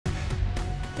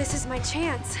This is my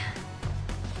chance.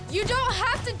 You don't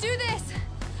have to do this!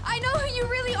 I know who you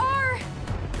really are!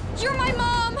 You're my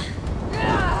mom!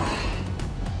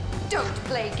 Don't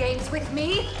play games with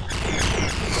me!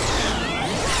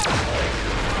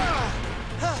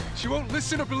 She won't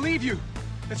listen or believe you.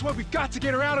 That's why we've got to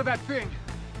get her out of that thing.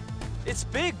 It's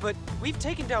big, but we've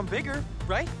taken down bigger,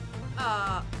 right?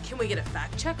 Can we get a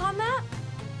fact check on that?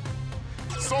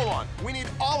 Solon, we need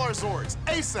all our Zords,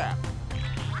 ASAP!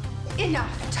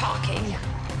 Enough talking.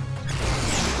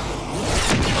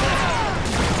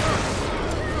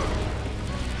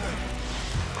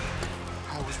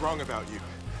 I was wrong about you.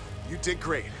 You did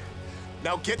great.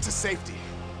 Now get to safety.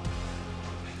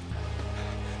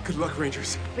 Good luck,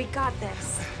 Rangers. We got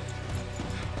this.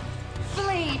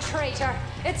 Flee, traitor!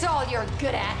 It's all you're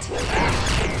good at.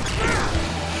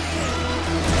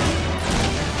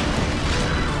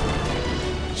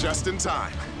 Just in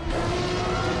time.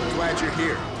 Glad you're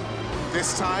here.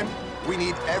 This time, we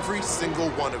need every single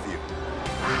one of you.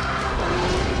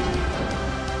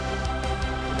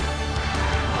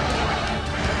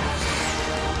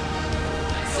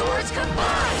 Swords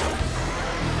combined!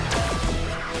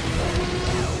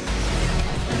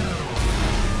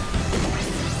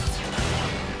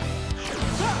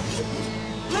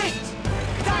 Linked!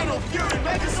 Dino Fury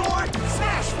Megazord,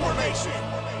 Smash Formation!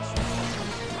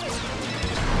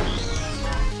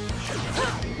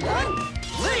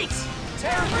 Linked!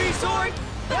 Terra Megazord,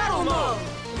 Battle Mode!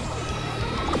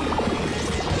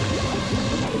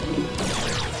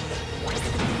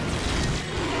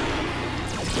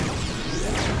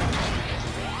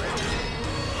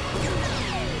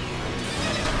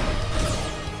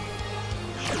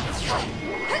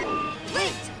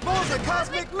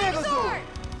 Cosmic Megazord!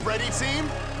 Ready, team?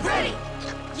 Ready!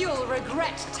 You'll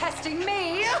regret testing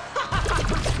me!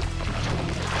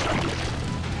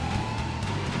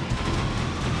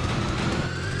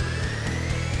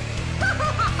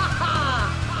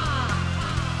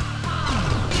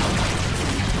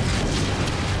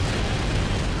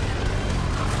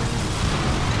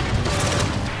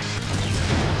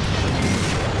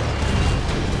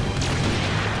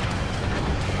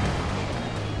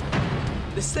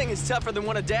 This thing is tougher than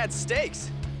one of Dad's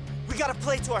steaks. We gotta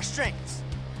play to our strengths.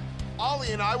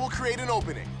 Ollie and I will create an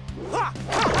opening. Ha!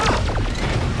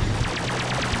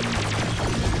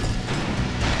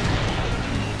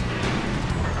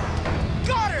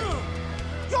 Got her!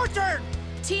 Your turn!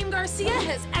 Team Garcia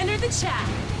has entered the chat.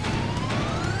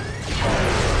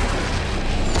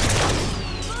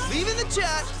 Leaving the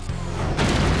chat.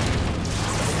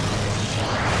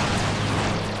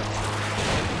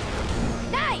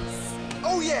 Nice!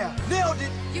 Oh yeah, nailed it.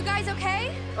 You guys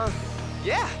okay?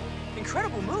 Yeah,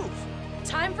 incredible move.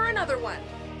 Time for another one.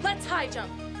 Let's high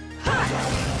jump.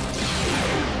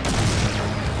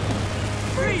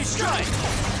 Freeze strike!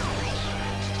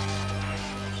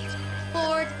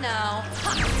 Board now.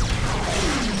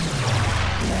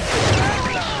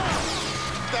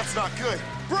 That's not good.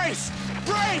 Brace!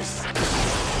 Brace!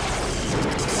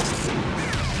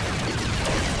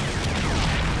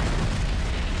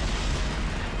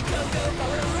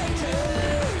 Power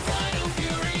Rangers! Final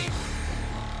Fury!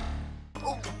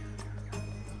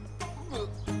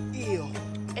 Ew.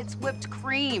 It's whipped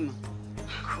cream.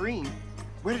 Cream?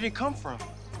 Where did it come from?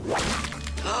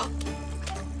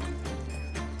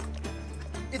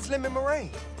 It's lemon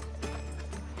meringue.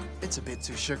 It's a bit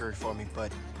too sugary for me,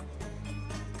 but...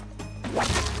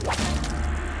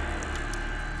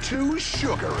 Too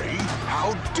sugary?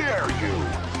 How dare you!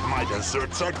 My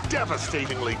desserts are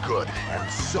devastatingly good, and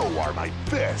so are my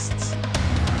fists.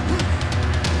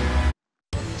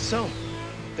 So,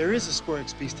 there is a Squirrel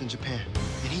Beast in Japan,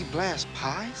 and he blasts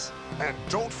pies? And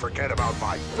don't forget about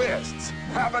my fists.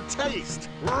 Have a taste.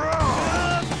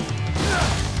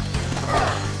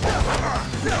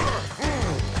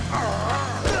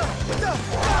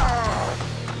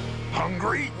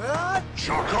 Hungry?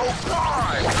 Choco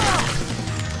pie!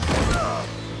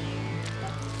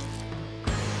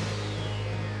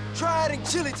 Try adding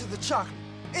chili to the chocolate.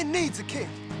 It needs a kick.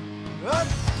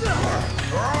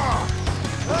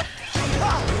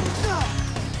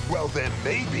 Well, then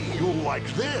maybe you'll like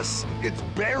this. It's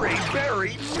very,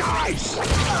 very nice.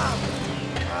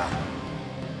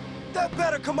 That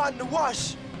better come out in the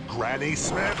wash. Granny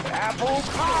Smith apple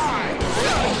pie!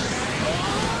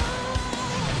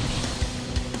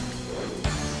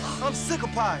 I'm sick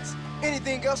of pies.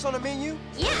 Anything else on the menu?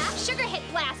 Yeah, sugar hit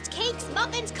blast, cakes,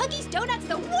 muffins, cookies, donuts,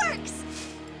 the works!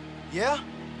 Yeah?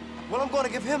 Well, I'm gonna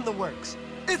give him the works.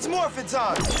 It's Morphin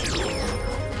time!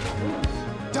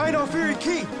 Dino Fury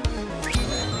Key!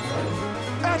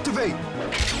 Activate!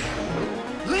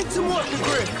 Link to Morphin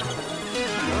Grid!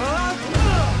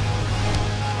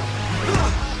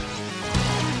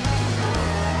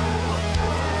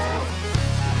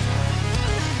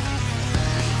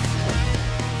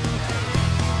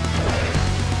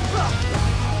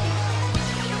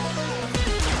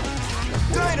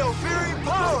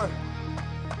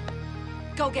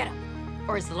 go get him.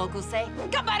 Or as the locals say,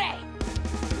 Gambare!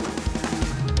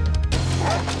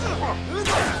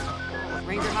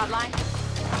 Ranger Hotline,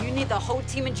 you need the whole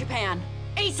team in Japan.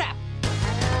 ASAP!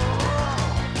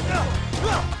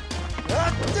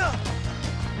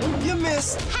 You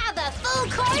missed. Have a full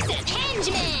course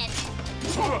impingement!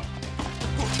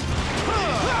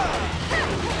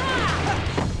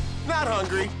 Not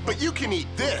hungry, but you can eat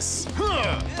this.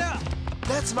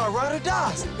 That's my ride or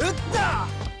dies.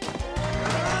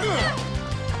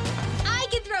 I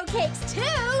can throw cakes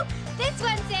too! This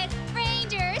one says,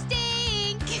 Ranger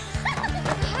stink!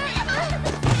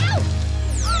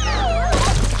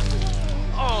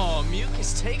 Oh,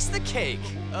 Mucus takes the cake.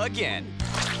 Again.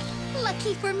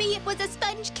 Lucky for me, it was a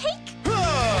sponge cake.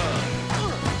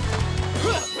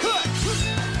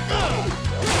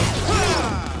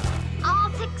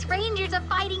 All 6 Rangers are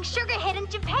fighting Sugarhead in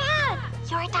Japan.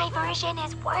 Your diversion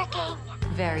is working.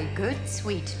 Very good,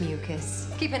 sweet Mucus.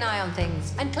 Keep an eye on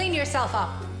things and clean yourself up.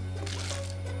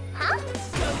 Huh?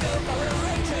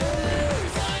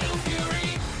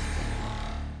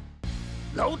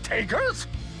 No takers?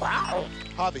 Wow.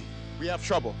 Javi, we have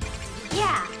trouble.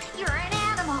 Yeah, you're an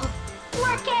animal.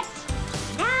 Work it.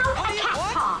 Now a cat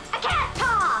paw. A cat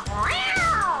paw.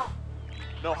 Meow.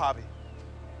 No, Javi.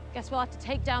 Guess we'll have to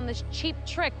take down this cheap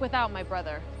trick without my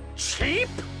brother. Cheap?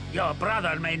 Your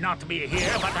brother may not be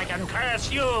here, but I can curse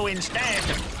you instead.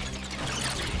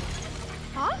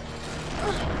 Huh?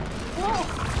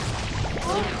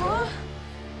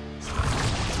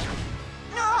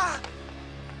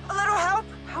 A little help?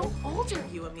 How old are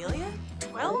you, Amelia?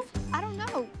 12? I don't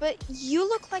know, but you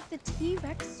look like the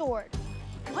T-Rex sword.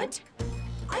 What?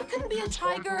 I couldn't be a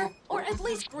tiger, or at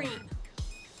least green.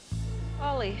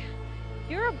 Ollie,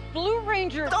 you're a Blue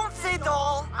Ranger. Don't say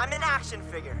doll. I'm an action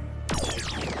figure.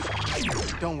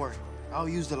 Don't worry. I'll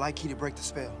use the light key to break the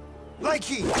spell. Light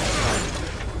key!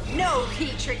 No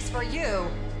key tricks for you.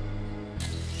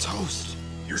 Toast.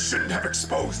 You shouldn't have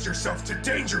exposed yourself to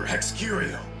danger,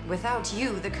 Hexcurio. Without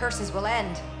you, the curses will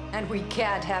end, and we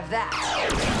can't have that.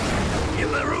 You're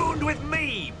marooned with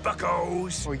me,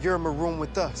 buckos. Or you're marooned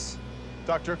with us.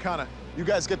 Dr. Akana, you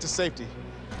guys get to safety.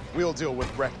 We'll deal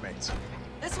with wreckmates.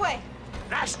 This way.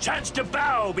 Last chance to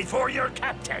bow before your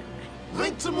captain.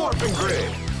 Link to Morphin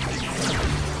Grid.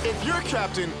 If you're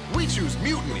captain, we choose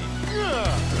mutiny.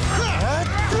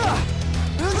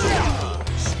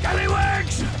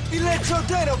 Scallywags! Electro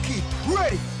Dino Key,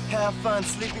 ready. Have fun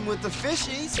sleeping with the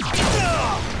fishies.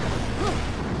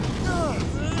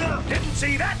 Didn't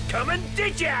see that coming,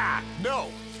 did ya?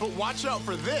 No, but watch out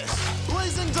for this.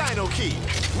 Blazing Dino Key,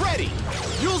 ready.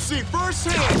 You'll see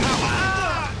firsthand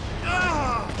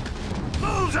how...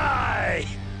 Bullseye!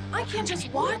 I can't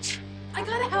just watch. I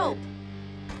gotta help.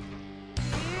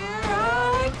 Here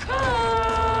I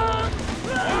come!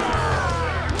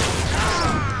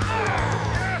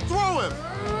 Throw him!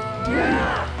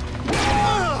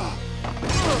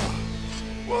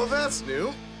 Well, that's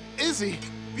new. Izzy,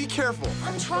 be careful.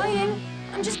 I'm trying.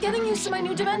 I'm just getting used to my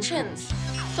new dimensions.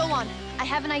 Solon, I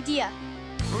have an idea.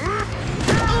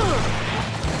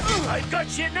 I've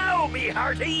got you now, me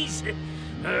hearties.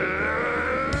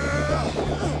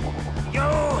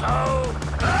 Yo-ho!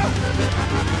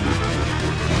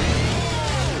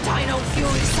 Dino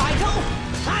Fury Cycle.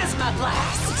 Plasma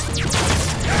Blast.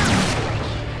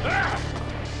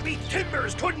 Me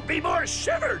timbers couldn't be more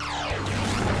shivered.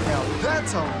 Now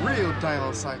that's a real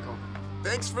Dino cycle.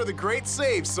 Thanks for the great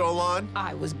save, Solon.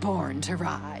 I was born to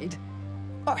ride.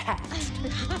 Or hat.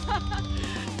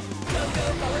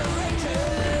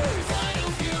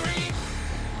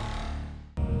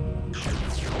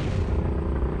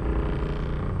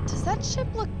 Does that ship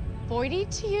look voidy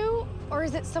to you, or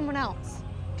is it someone else?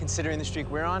 Considering the streak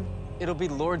we're on, it'll be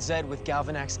Lord Zed with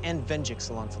Galvanax and Venjix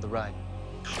along for the ride.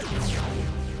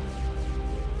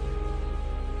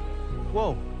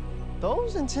 Whoa,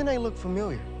 those antennae look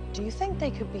familiar. Do you think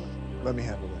they could be? Let me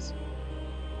handle this.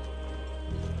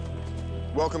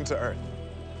 Welcome to Earth.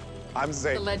 I'm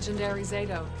Zed. The legendary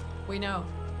Zato. We know.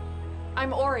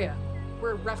 I'm Aurea.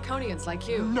 We're Refconians like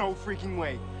you. No freaking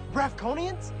way.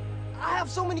 Rafconians? I have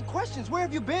so many questions. Where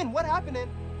have you been? What happened?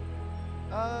 And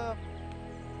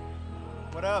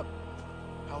what up?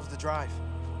 How was the drive?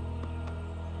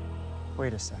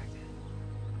 Wait a sec.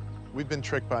 We've been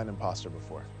tricked by an imposter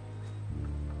before.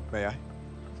 May I?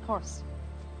 Of course.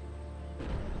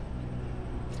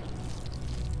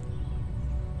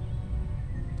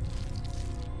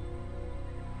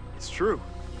 It's true.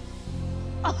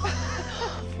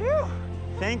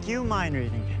 Thank you, mind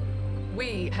reading.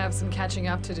 We have some catching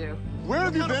up to do. Where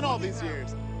have you been all these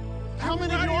years? How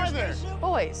many of you are there?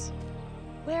 Boys,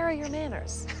 where are your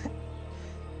manners?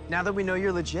 Now that we know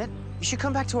you're legit, you should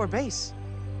come back to our base.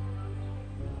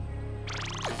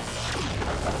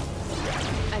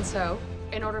 And so,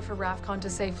 in order for Rafcon to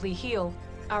safely heal,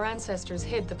 our ancestors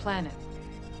hid the planet.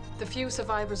 The few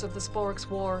survivors of the Sporix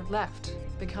War left,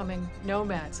 becoming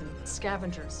nomads and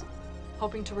scavengers,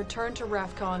 hoping to return to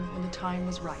Rafcon when the time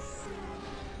was right.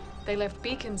 They left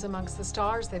beacons amongst the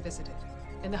stars they visited,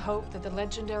 in the hope that the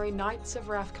legendary Knights of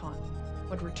Rafcon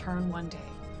would return one day.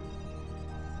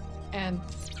 And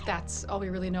that's all we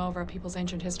really know of our people's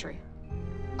ancient history.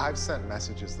 I've sent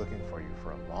messages looking for you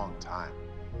for a long time.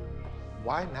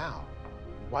 Why now?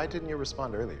 Why didn't you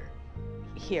respond earlier?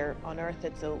 Here on Earth,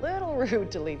 it's a little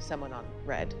rude to leave someone on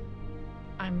red.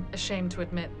 I'm ashamed to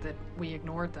admit that we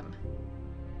ignored them.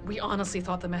 We honestly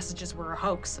thought the messages were a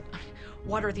hoax.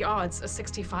 What are the odds a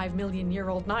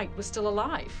 65-million-year-old knight was still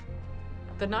alive?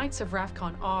 The Knights of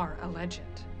Rafcon are a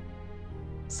legend.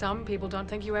 Some people don't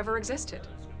think you ever existed.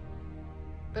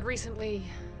 But recently,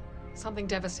 something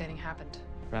devastating happened.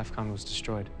 Rafcon was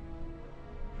destroyed.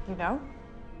 You know?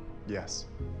 Yes.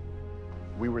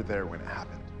 We were there when it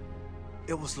happened.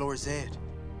 It was Lord Zed.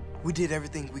 We did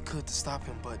everything we could to stop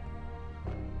him, but...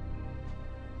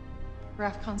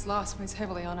 Rafcon's loss weighs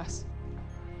heavily on us.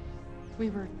 We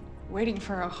were waiting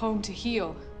for a home to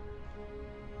heal.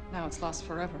 Now it's lost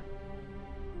forever.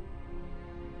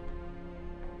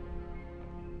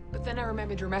 But then I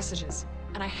remembered your messages,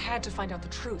 and I had to find out the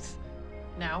truth.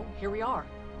 Now, here we are.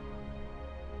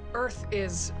 Earth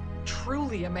is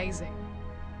truly amazing,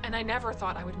 and I never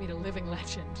thought I would meet a living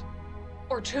legend.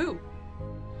 Or two.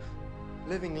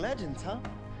 Living legends, huh?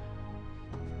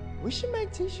 We should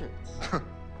make t-shirts.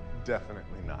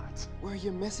 Definitely not. Where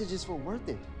your messages were worth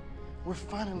it. We're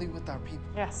finally with our people.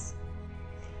 Yes.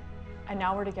 And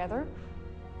now we're together.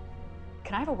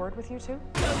 Can I have a word with you two?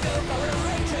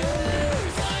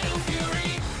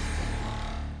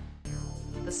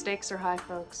 The stakes are high,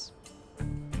 folks.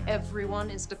 Everyone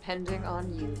is depending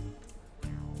on you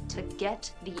to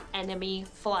get the enemy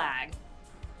flag.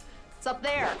 It's up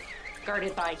there,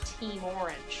 guarded by Team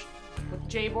Orange. With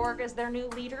J-Borg as their new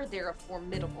leader, they're a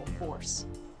formidable force.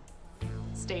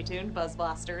 Stay tuned,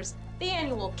 Buzzblasters. The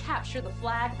annual Capture the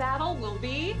Flag battle will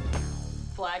be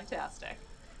flagtastic.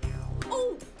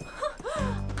 Oh,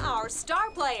 our star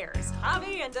players,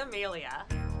 Javi and Amelia.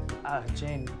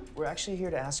 Jane, we're actually here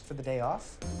to ask for the day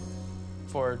off.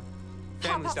 For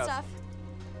family stuff.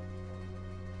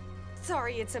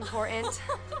 Sorry, it's important.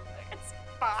 It's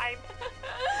fine.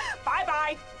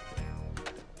 Bye-bye.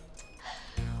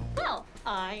 Well,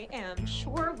 I am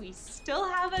sure we still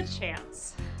have a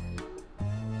chance.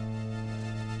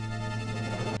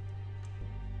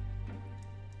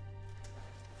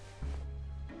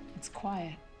 It's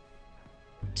quiet.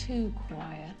 Too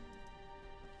quiet.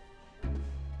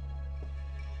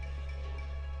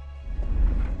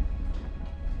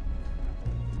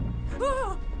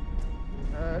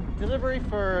 Delivery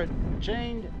for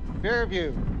Jane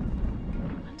Fairview.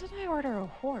 When did I order a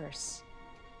horse?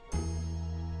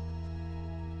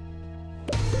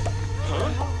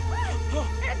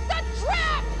 It's a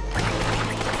trap!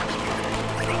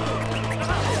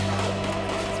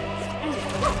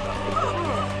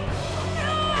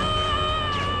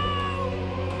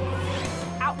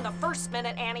 Out in the first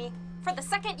minute, Annie. For the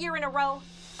second year in a row.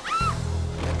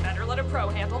 Better let a pro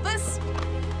handle this.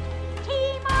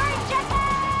 Team Orange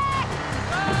attack!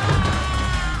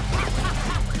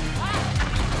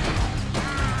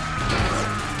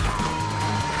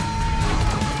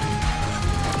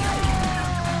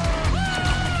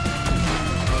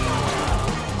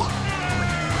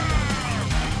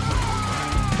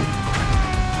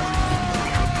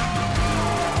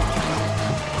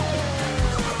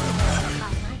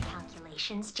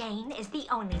 Jane is the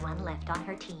only one left on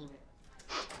her team.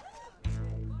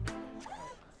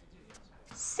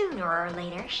 Sooner or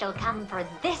later, she'll come for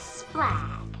this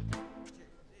flag.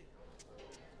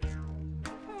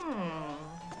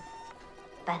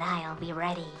 But I'll be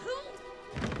ready.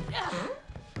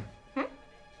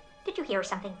 Did you hear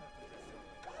something?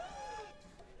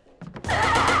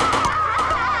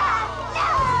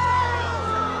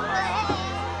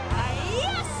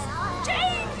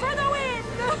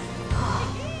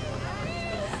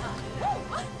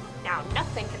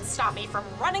 Nothing can stop me from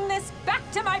running this back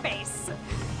to my base.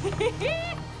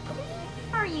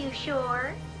 Are you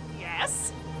sure?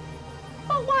 Yes.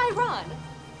 But why run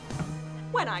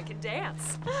when I can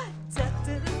dance? Yeah!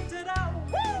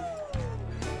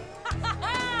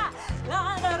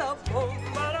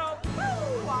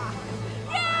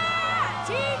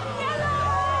 Team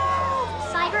Yellow!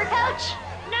 Cyber Coach?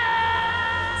 No!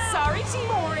 Sorry, Team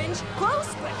Orange.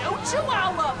 Close, but no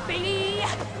chihuahua, baby.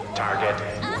 Target.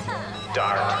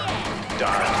 Dark.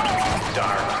 Dark.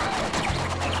 Dark.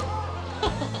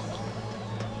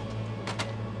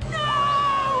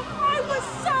 No! I was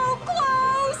so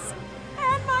close!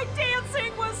 And my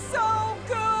dancing was so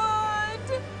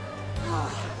good!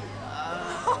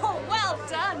 Oh, well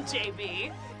done,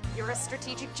 JB. You're a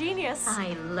strategic genius.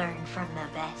 I learn from the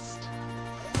best.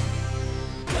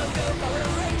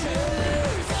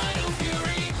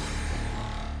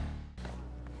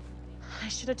 I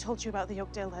should have told you about the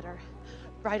Oakdale letter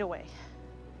right away.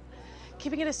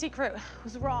 Keeping it a secret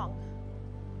was wrong.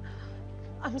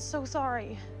 I'm so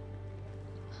sorry.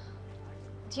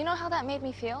 Do you know how that made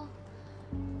me feel?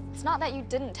 It's not that you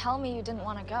didn't tell me you didn't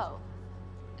want to go.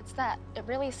 It's that it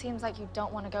really seems like you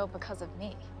don't want to go because of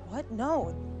me. What?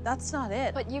 No, that's not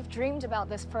it. But you've dreamed about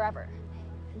this forever.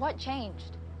 What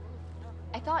changed?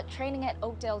 I thought training at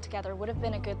Oakdale together would have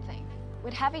been a good thing.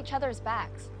 We'd have each other's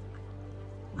backs.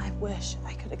 I wish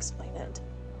I could explain it.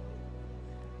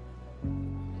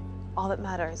 All that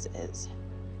matters is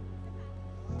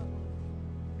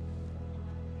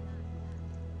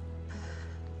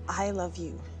I love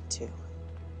you too.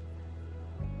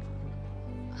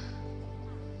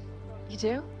 You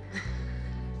do?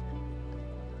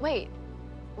 Wait,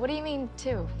 what do you mean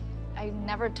too? I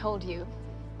never told you,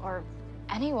 or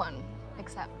anyone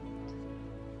except...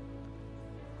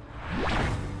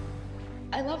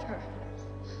 I love her.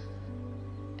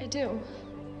 I do.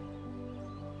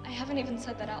 I haven't even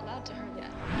said that out loud to her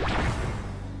yet.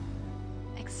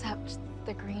 Except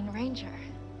the Green Ranger.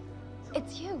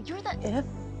 It's you, you're the...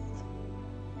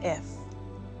 If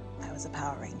I was a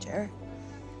Power Ranger,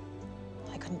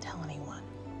 I couldn't tell anyone.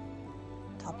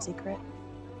 Top secret.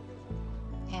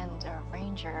 And a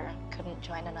ranger couldn't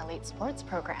join an elite sports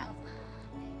program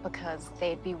because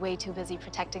they'd be way too busy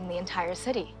protecting the entire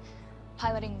city.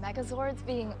 Piloting Megazords,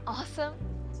 being awesome.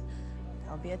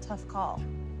 That would be a tough call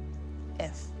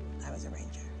if I was a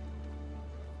ranger.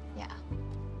 Yeah,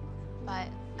 but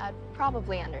I'd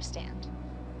probably understand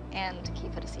and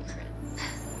keep it a secret.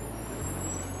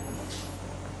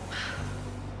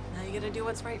 Now you gotta do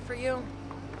what's right for you.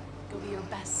 Go be your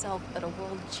best self at a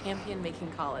world champion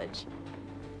making college.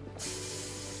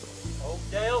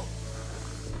 Oakdale?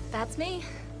 That's me.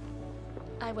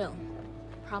 I will.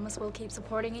 Promise we'll keep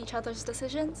supporting each other's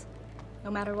decisions,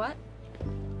 no matter what.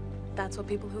 That's what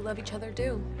people who love each other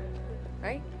do,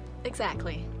 right?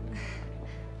 Exactly.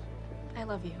 I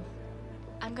love you.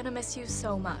 I'm gonna miss you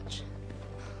so much.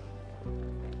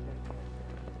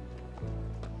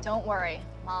 Don't worry,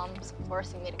 Mom's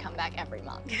forcing me to come back every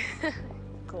month.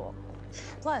 Cool.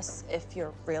 Plus, if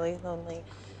you're really lonely,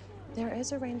 there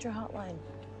is a ranger hotline.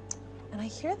 And I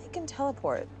hear they can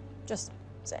teleport. Just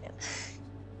saying.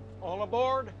 All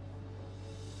aboard?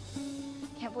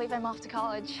 Can't believe I'm off to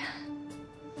college.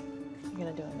 You're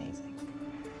gonna do amazing.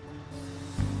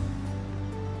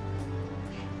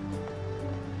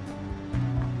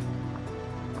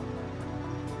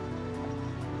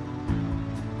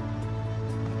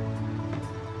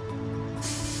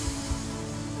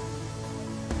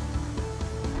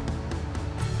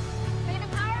 May the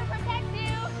power protect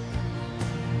you!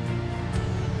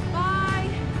 Bye!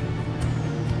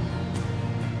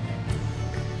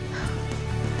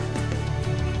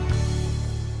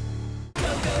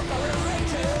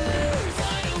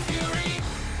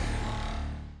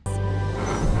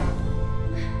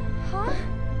 Huh?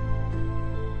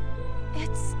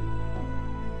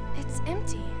 It's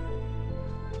empty.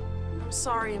 I'm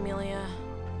sorry, Amelia.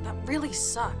 That really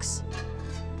sucks.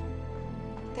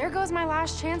 There goes my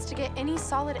last chance to get any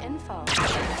solid info.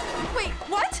 Wait,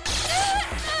 what?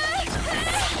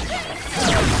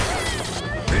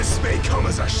 This may come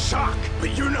as a shock,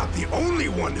 but you're not the only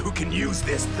one who can use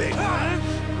this thing.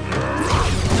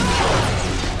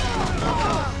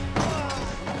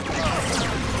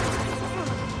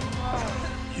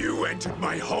 You entered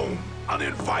my home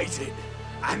uninvited,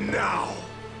 and now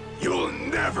you'll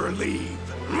never leave.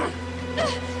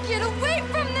 Get away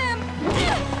from them!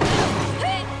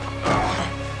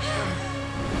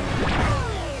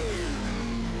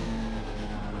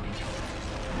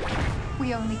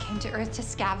 We only came to Earth to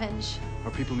scavenge.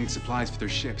 Our people need supplies for their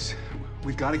ships.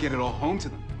 We've got to get it all home to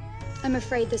them. I'm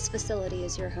afraid this facility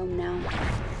is your home now.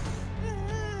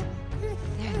 There,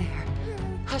 there.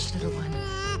 Hush, little one.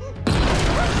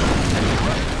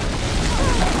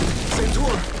 Sator!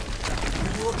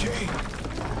 Are you okay?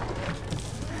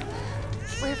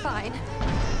 We're fine.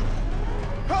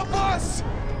 Help us!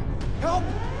 Help!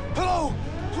 Hello!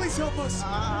 Please help us!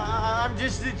 I'm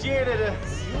just the janitor.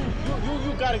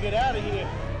 You gotta get out of here.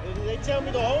 They tell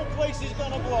me the whole place is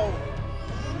gonna blow.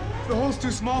 The hole's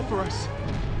too small for us.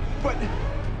 But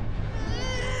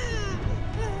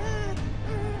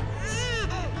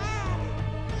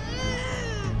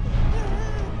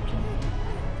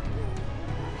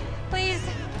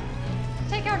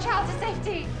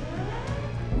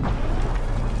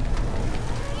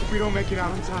we don't make it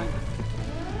out on time.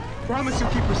 Promise you'll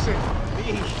keep her safe.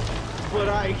 Me? But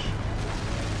I...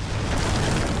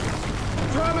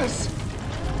 Promise!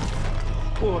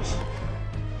 Of course.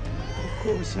 Of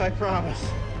course, I promise.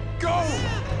 Go!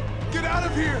 Get out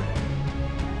of here!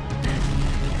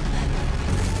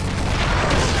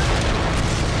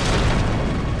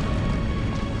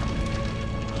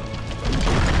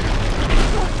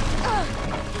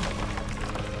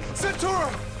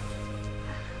 Centura!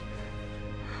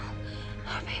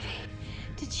 Oh, baby.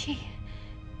 Did she?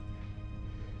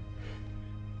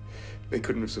 They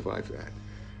couldn't have survived that.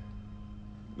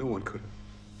 No one could have.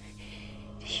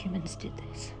 The humans did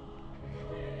this.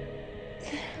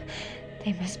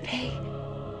 They must pay.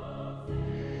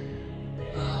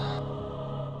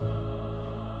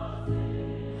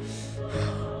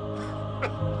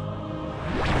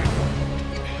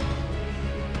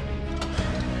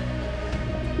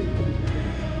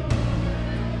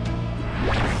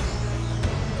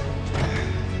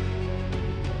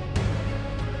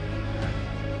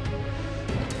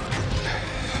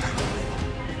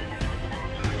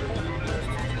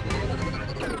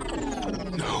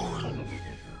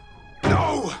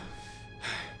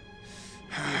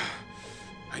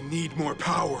 Need more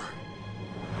power.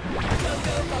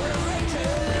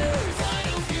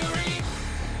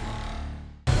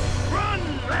 Run,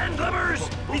 landlubbers,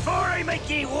 before I make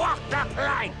ye walk the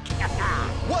plank!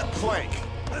 What plank?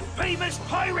 The famous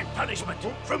pirate punishment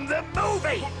from the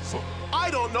movie! I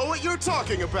don't know what you're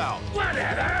talking about.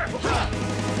 Whatever!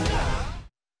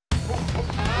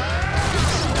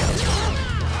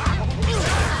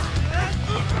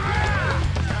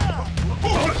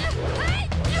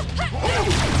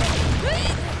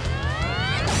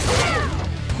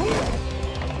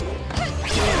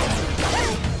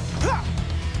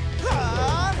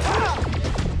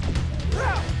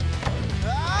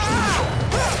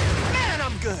 Man,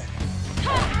 I'm good.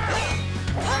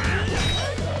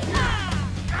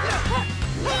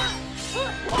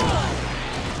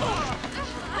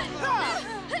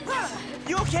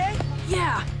 You okay?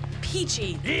 Yeah,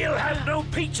 peachy. Ye'll have no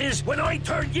peaches when I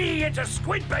turn ye into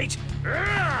squid bait!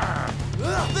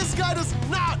 This guy does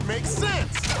not make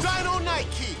sense. Dino Night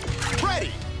Key,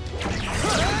 ready.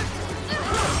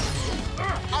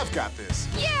 I've got this.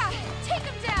 Yeah, take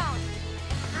him down.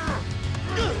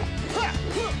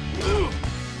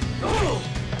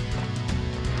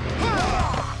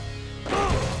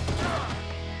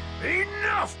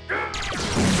 Enough!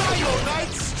 Dino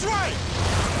Night Strike!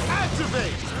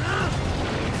 Activate!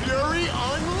 Fury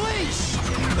Unleashed!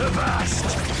 Avast!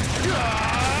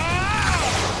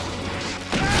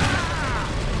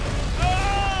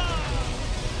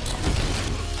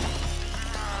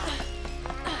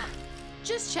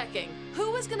 Just checking.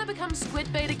 Who was gonna become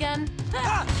squid bait again?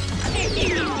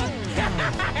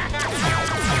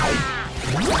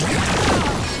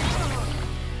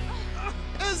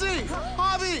 Izzy!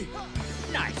 Hobby!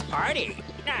 Nice party.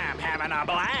 I'm having a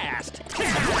blast.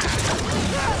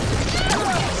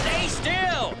 Stay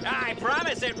still. I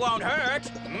promise it won't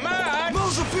hurt much.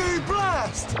 Muzzle Fury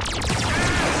Blast!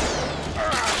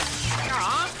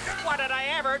 What did I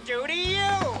ever do to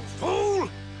you? Fool!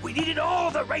 We needed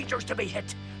all the Rangers to be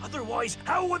hit. Otherwise,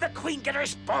 how would the Queen get her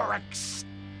Sporix?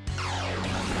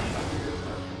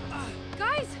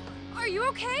 Guys, are you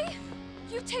okay?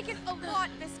 You've taken a lot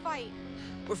this fight.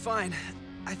 We're fine.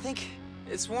 I think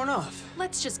it's worn off.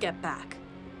 Let's just get back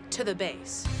to the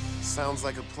base. Sounds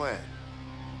like a plan.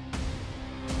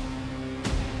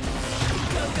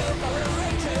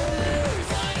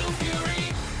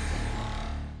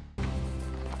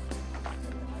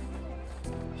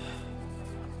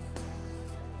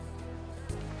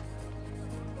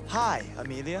 Hi,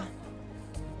 Amelia.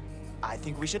 I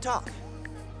think we should talk.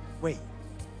 Wait,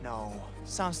 no,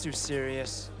 sounds too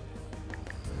serious.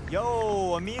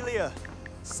 Yo, Amelia.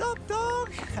 Sup, dog?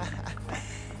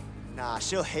 Nah,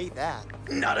 she'll hate that.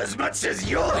 Not as much as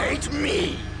you'll hate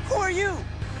me. Who are you?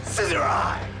 Scissor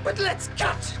Eye. But let's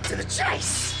cut to the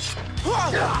chase.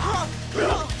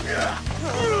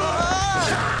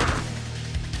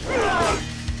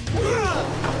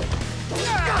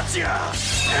 Gotcha!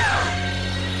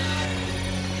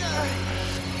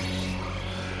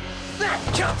 That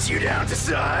cuts you down to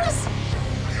size.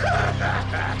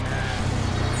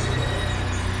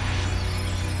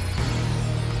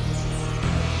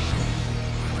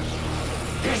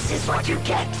 This is what you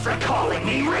get for calling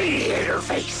me Radiator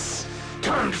Face.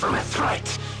 Turned from a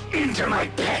threat into my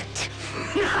pet.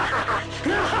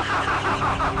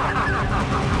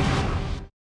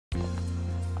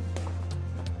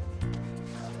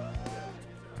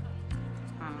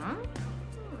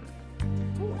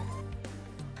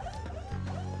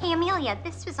 Hey, Amelia. Amelia,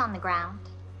 this was on the ground.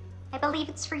 I believe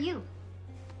it's for you.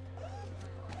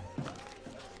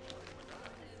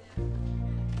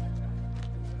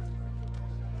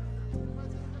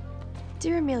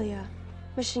 Dear Amelia,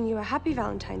 wishing you a happy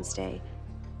Valentine's Day.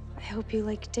 I hope you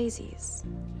like daisies.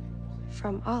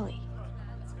 From Ollie.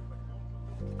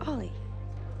 Ollie,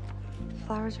 the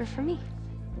flowers are for me.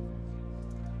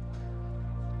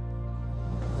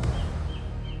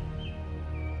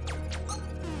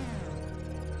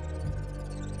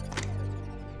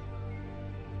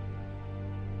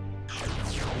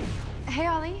 Hey,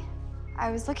 Ollie.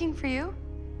 I was looking for you.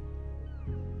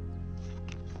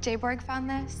 Jayborg found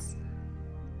this.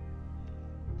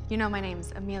 You know my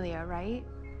name's Amelia, right?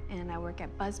 And I work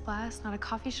at Buzz Blast, not a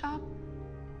coffee shop.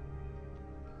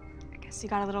 I guess you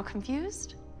got a little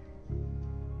confused?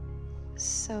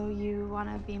 So you want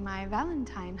to be my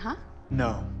Valentine, huh?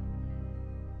 No.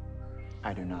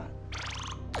 I do not.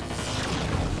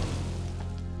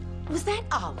 Was that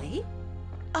Ollie?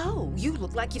 Oh, you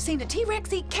look like you've seen a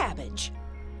T-Rex eat cabbage.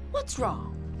 What's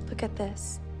wrong? Look at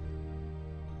this.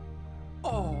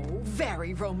 Oh,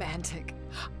 very romantic.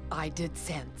 I did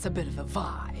sense a bit of a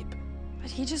vibe. But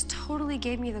he just totally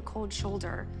gave me the cold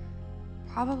shoulder.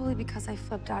 Probably because I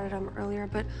flipped out at him earlier,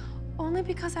 but only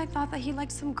because I thought that he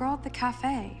liked some girl at the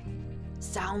cafe.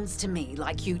 Sounds to me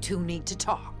like you two need to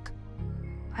talk.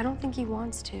 I don't think he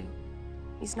wants to.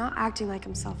 He's not acting like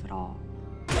himself at all.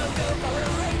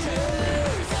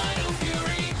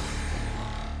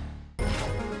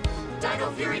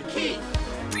 Dino Fury key!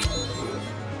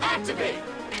 Activate!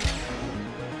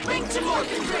 Link to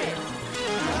Morphin Grid!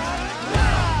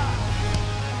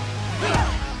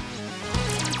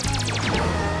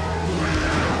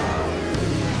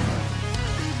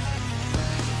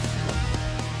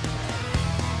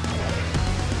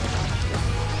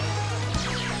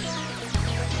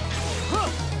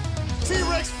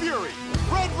 T-Rex Fury,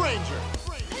 Red Ranger!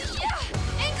 Yeah!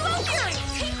 Anglo Fury,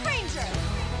 Pink Ranger!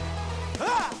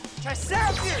 Ah!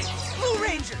 Tricera Fury, Blue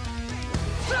Ranger!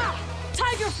 Ah!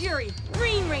 Tiger Fury,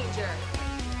 Green Ranger!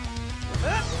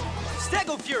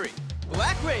 Stego Fury,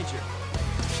 Black Ranger!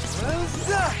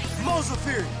 Moza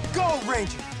Fury, Gold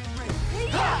Ranger!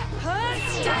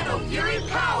 Dino Fury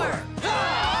Power!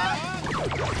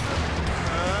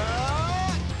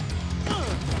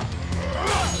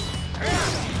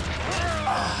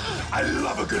 I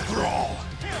love a good brawl.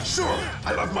 Sure,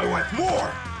 I love my wife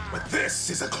more, but this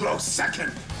is a close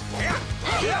second.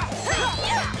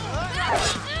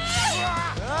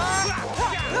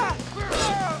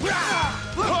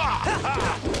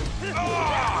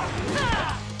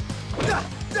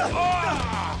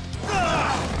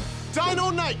 Dino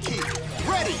Night Key,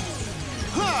 ready!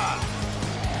 Ha!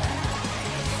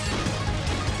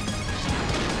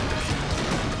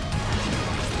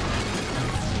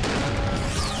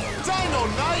 Dino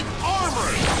Knight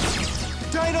Armor!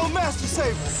 Dino Master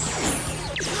Saber!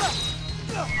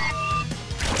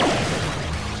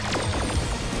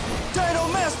 Dino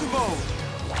Master Mode!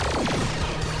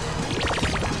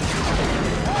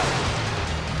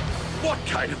 What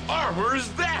kind of armor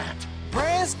is that?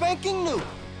 Brand spanking new.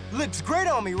 Looks great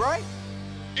on me, right?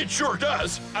 It sure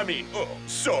does. I mean, oh,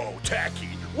 so tacky.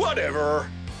 Whatever.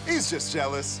 He's just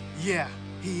jealous. Yeah,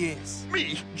 he is.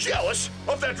 Me? Jealous?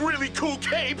 Of that really cool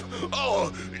cape?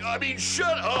 Oh, I mean,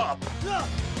 shut up.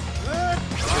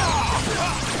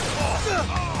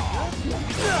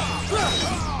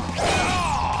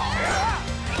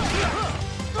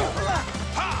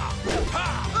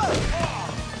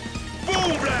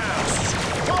 Boom blast!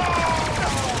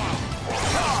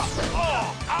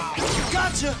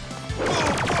 Gotcha!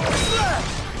 Slash!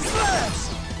 Slash!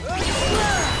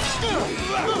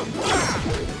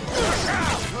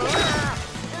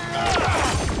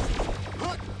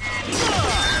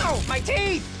 Oh, my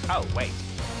teeth! Oh, wait.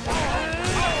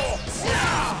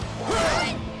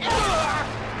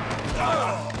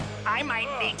 I might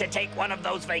need to take one of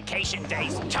those vacation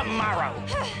days tomorrow.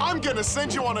 I'm gonna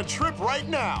send you on a trip right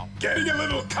now. Getting a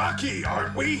little cocky,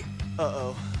 aren't we?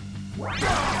 Uh-oh.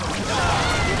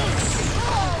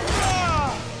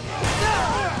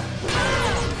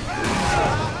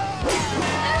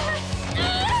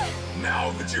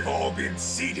 Now that you've all been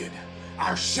seated,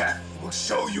 our chef will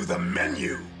show you the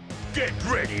menu. Get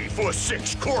ready for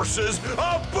 6 courses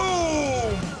of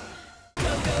boom!